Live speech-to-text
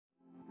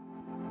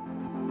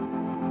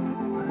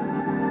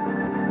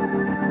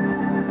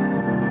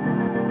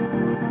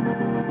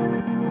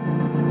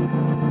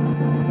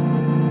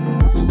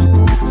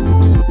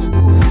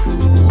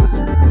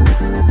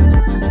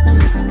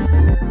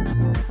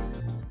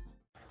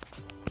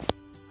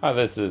Hi,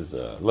 this is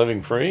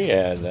Living Free,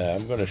 and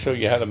I'm going to show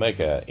you how to make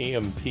an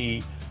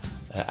EMP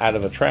out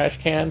of a trash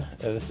can.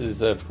 This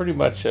is pretty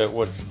much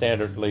what's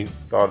standardly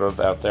thought of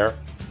out there.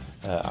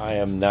 I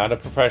am not a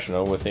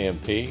professional with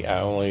EMP.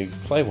 I only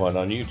play one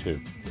on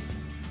YouTube.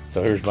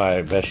 So here's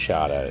my best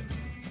shot at it.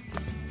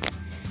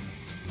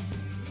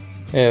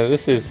 Yeah,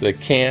 this is the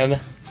can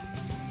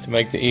to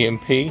make the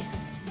EMP.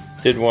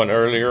 Did one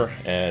earlier,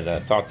 and I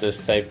thought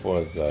this tape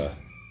was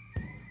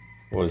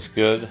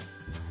good.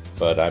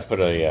 But I put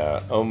a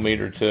ohm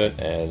meter to it,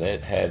 and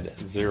it had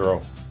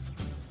zero.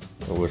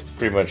 It was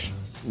pretty much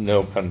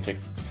no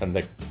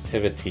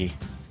conductivity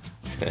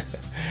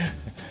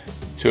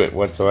to it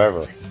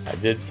whatsoever. I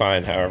did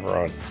find, however,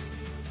 on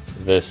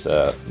this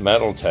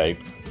metal tape,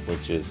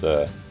 which is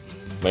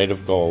made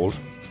of gold,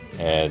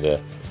 and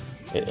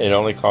it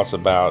only costs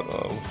about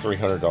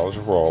 $300 a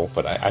roll,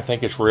 but I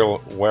think it's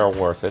well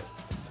worth it.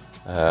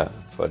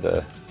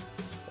 But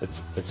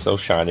it's so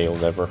shiny, it'll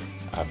never.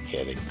 I'm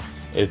kidding.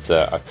 It's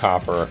a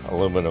copper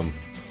aluminum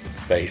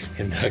based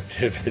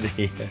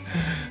conductivity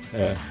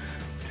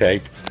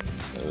tape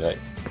that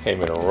came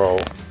in a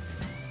roll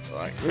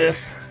like this,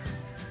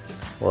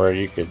 where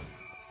you could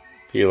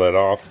peel it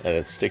off and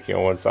it's sticky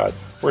on one side.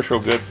 Works real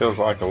good, feels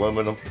like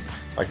aluminum,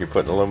 like you're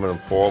putting aluminum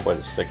foil, but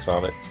it sticks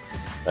on it.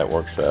 That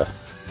works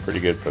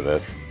pretty good for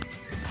this.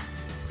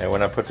 And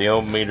when I put the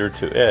ohm meter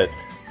to it,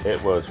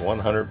 it was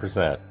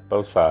 100%,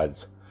 both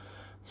sides.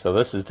 So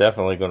this is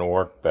definitely going to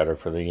work better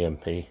for the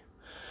EMP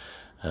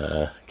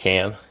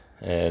can,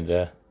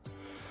 and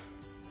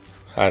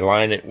I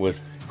line it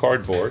with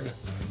cardboard,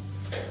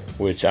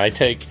 which I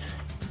take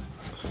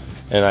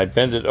and I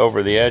bend it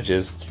over the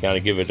edges to kind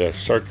of give it a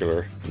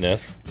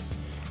circularness,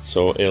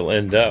 so it'll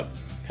end up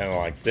kind of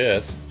like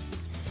this,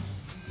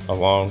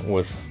 along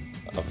with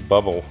a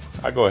bubble.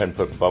 I go ahead and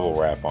put bubble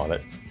wrap on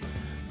it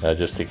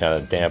just to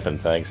kind of dampen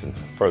things and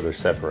further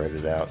separate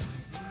it out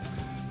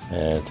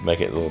and to make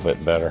it a little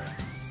bit better.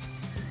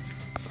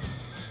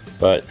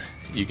 But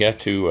you got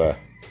to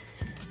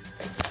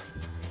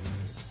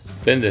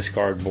bend this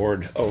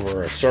cardboard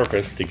over a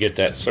surface to get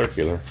that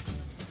circular,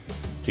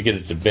 to get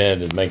it to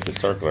bend and make the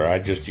circular. I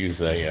just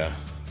use a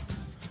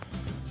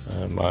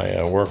my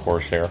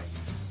workhorse here.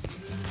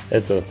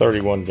 It's a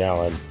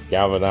 31-gallon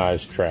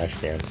galvanized trash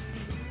can.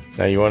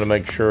 Now you want to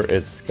make sure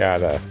it's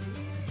got a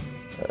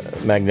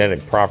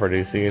magnetic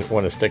property, so you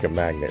want to stick a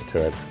magnet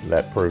to it.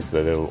 That proves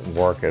that it'll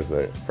work as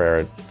a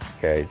Faraday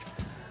cage.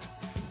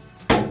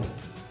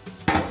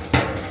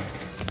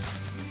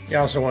 You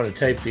also want to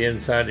tape the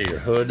inside of your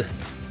hood,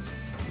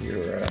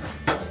 your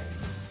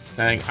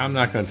thing. I'm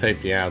not going to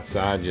tape the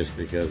outside just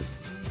because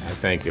I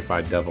think if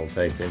I double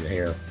tape in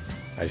here,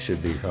 I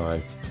should be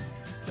fine.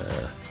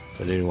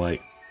 But anyway,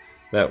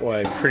 that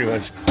way pretty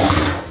much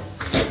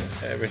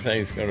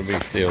everything's going to be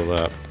sealed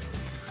up.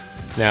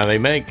 Now they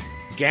make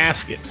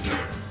gaskets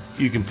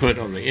you can put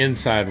on the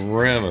inside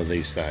rim of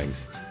these things.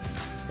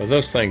 Well,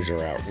 those things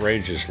are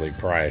outrageously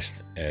priced,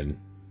 and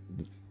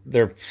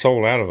they're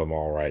sold out of them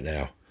all right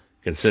now,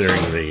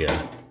 considering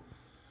the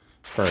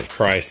current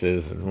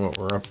prices and what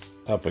we're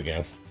up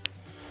against.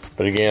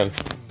 But again,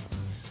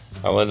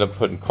 I'll end up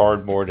putting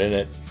cardboard in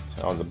it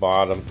on the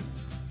bottom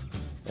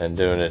and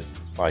doing it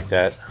like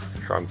that.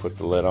 Try and put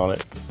the lid on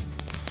it,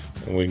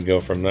 and we can go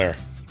from there.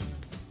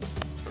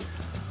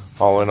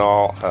 All in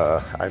all,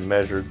 I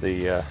measured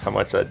the how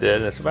much I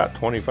did. It's about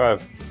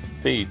 25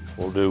 feet.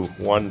 We'll do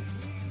one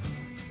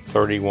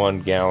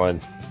 31-gallon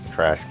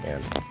trash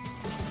can.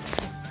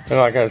 And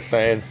like I was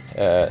saying,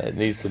 it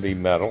needs to be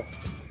metal.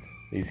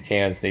 These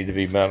cans need to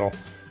be metal.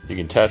 You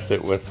can test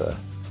it with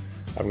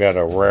I've got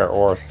a rare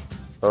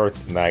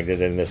earth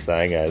magnet in this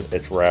thing.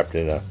 It's wrapped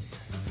in a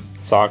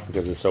sock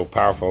because it's so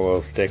powerful,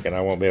 it'll stick and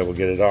I won't be able to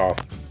get it off.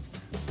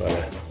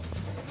 But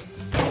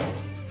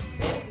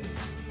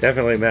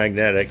definitely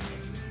magnetic.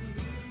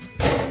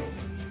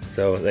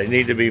 So they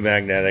need to be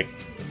magnetic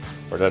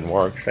or it doesn't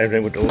work. Same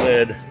thing with the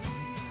lid.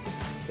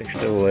 Fix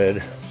the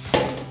lid.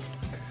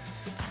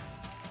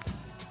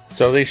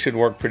 So these should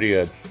work pretty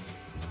good.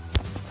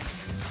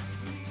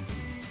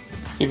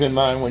 Keep in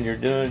mind when you're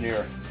doing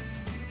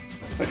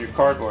put your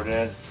cardboard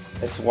in,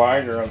 it's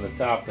wider on the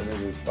top than it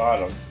is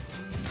bottom.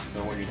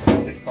 So when you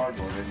put the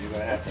cardboard in, you're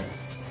going to have to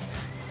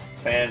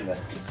fan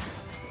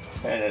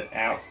it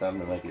out some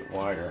to make it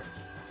wider.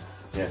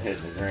 Get hit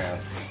the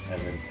ground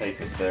and then tape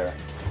it there.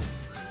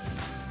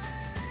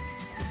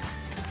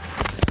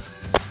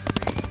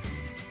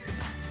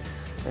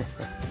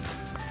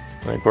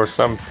 And of course,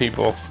 some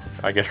people,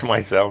 I guess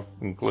myself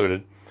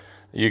included,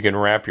 you can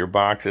wrap your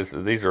boxes.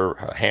 These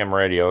are ham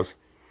radios.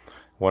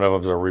 One of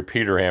them's a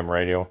repeater ham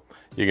radio.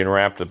 You can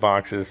wrap the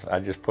boxes. I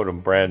just put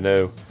them brand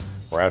new,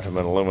 wrap them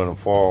in aluminum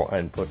foil,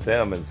 and put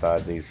them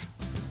inside these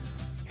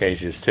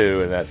cages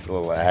too, and that's a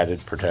little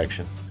added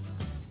protection.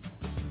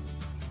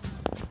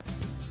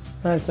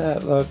 That's how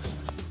it looks.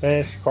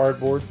 Finished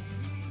cardboard.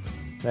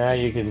 Now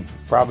you can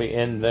probably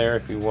end there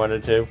if you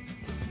wanted to.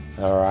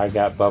 Or I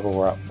got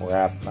bubble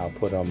wrap I'll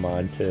put on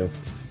mine too.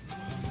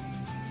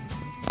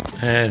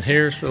 And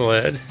here's the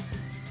lid.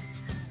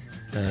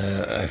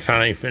 I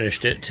finally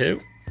finished it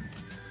too.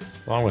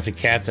 along with the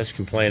cat that's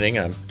complaining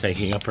I'm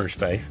taking up her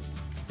space.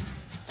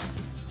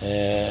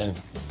 And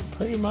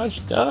pretty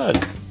much done.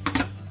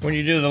 When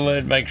you do the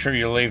lid, make sure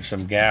you leave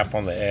some gap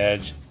on the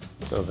edge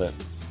so that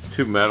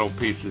two metal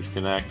pieces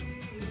connect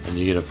and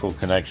you get a full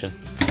connection.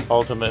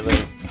 Ultimately,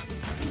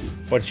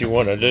 what you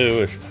want to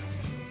do is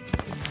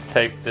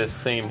tape this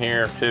seam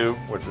here too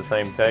with the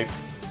same tape,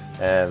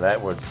 and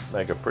that would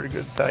make a pretty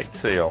good tight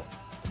seal.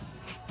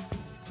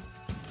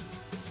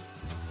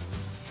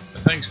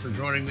 Thanks for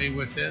joining me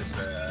with this.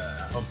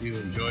 I hope you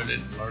enjoyed it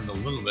and learned a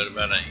little bit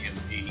about an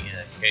EMP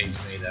cage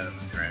made out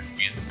of a trash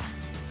can.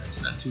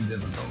 It's not too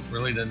difficult,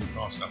 really doesn't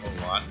cost a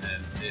whole lot,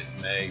 and it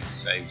may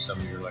save some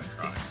of your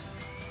electronics.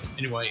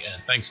 Anyway,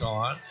 thanks a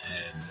lot,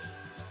 and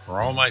for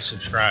all my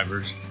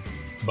subscribers,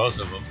 both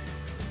of them,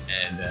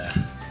 and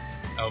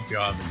I hope you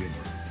all have a good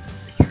one.